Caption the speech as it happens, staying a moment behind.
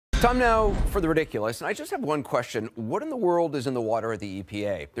Time now for the ridiculous, and I just have one question. What in the world is in the water at the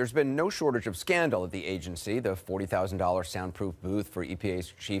EPA? There's been no shortage of scandal at the agency. The $40,000 soundproof booth for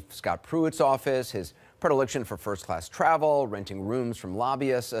EPA's Chief Scott Pruitt's office, his predilection for first-class travel, renting rooms from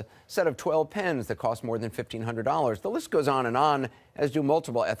lobbyists, a set of 12 pens that cost more than $1,500. The list goes on, as do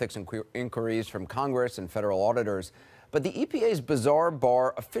multiple ethics inquiries from Congress and federal auditors. But the EPA's bizarre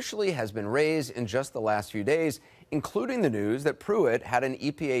bar officially has been raised in just the last few days, including the news that Pruitt had an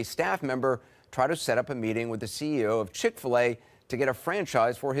EPA staff member try to set up a meeting with the CEO of Chick-fil-A to get a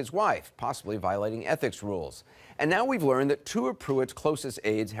franchise for his wife, possibly violating ethics rules. And now we've learned that two of Pruitt's closest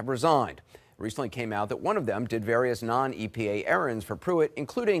aides have resigned. It recently came out that one of them did various non-EPA errands for Pruitt,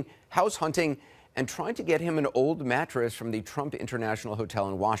 including house hunting and trying to get him an old mattress from the Trump International Hotel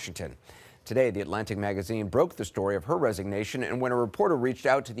in Washington. Today, The Atlantic magazine broke the story of her resignation, and when a reporter reached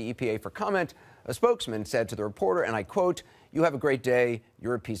out to the EPA for comment, a spokesman said to the reporter, and I quote, "You have a great day,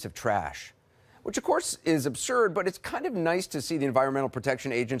 you're a piece of trash." Which, of course, is absurd, but it's kind of nice to see the Environmental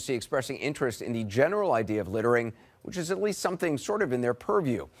Protection Agency expressing interest in the general idea of littering, which is at least something sort of in their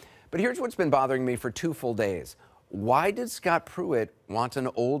purview. But here's what's been bothering me for 2 full days. Why did Scott Pruitt want an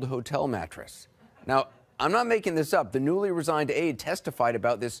old hotel mattress? Now, I'm not making this up. The newly resigned aide testified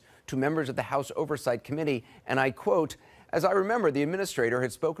about this to members of the House Oversight Committee, and I quote, "As I remember, the administrator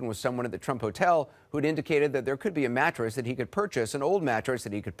had spoken with someone at the Trump Hotel who had indicated that there could be a mattress that he could purchase, an old mattress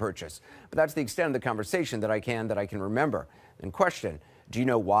that he could purchase. But that's the extent of the conversation that I can remember." And question, do you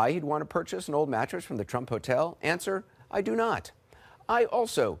know why he'd want to purchase an old mattress from the Trump Hotel? Answer, I do not. I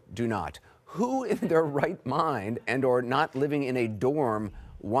also do not. Who in their right mind and or not living in a dorm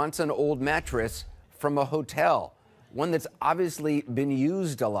wants an old mattress from a hotel, one that's obviously been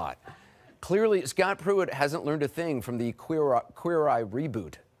used a lot? Clearly, Scott Pruitt hasn't learned a thing from the Queer Eye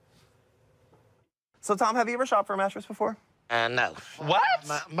reboot. So, Tom, have you ever shopped for a mattress before? No. What?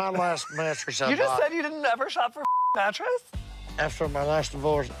 My last mattress I You just bought, said you didn't ever shop for a mattress? after my last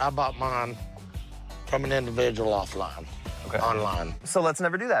divorce, I bought mine from an individual offline, online. So let's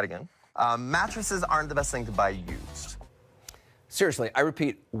never do that again. Mattresses aren't the best thing to buy used. Seriously, I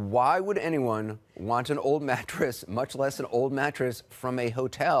repeat, why would anyone want an old mattress, much less an old mattress from a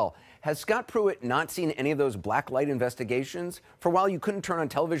hotel? Has Scott Pruitt not seen any of those blacklight investigations? For a while, you couldn't turn on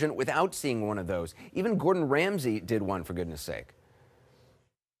television without seeing one of those. Even Gordon Ramsay did one, for goodness sake.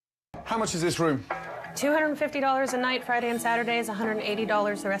 How much is this room? $250 a night, Friday and Saturdays,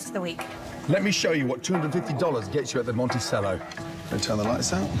 $180 the rest of the week. Let me show you what $250 gets you at the Monticello. Let me turn the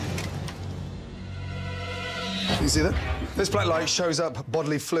lights out. You see that? This black light shows up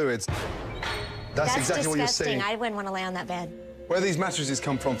bodily fluids. That's exactly what you're seeing. I wouldn't want to lay on that bed. Where do these mattresses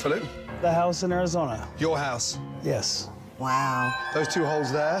come from, Philip? The house in Arizona. Your house? Yes. Wow. Those 2 holes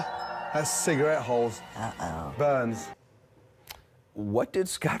there, that's cigarette holes. Uh-oh. Burns. What did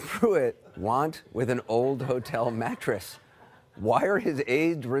Scott Pruitt want with an old hotel mattress? Why are his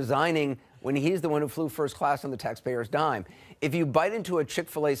aides resigning when he's the one who flew first class on the taxpayer's dime? If you bite into a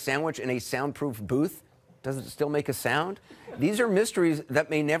Chick-fil-A sandwich in a soundproof booth, does it still make a sound? These are mysteries that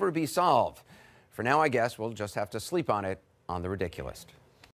may never be solved. For now, I guess we'll just have to sleep on it on The Ridiculous.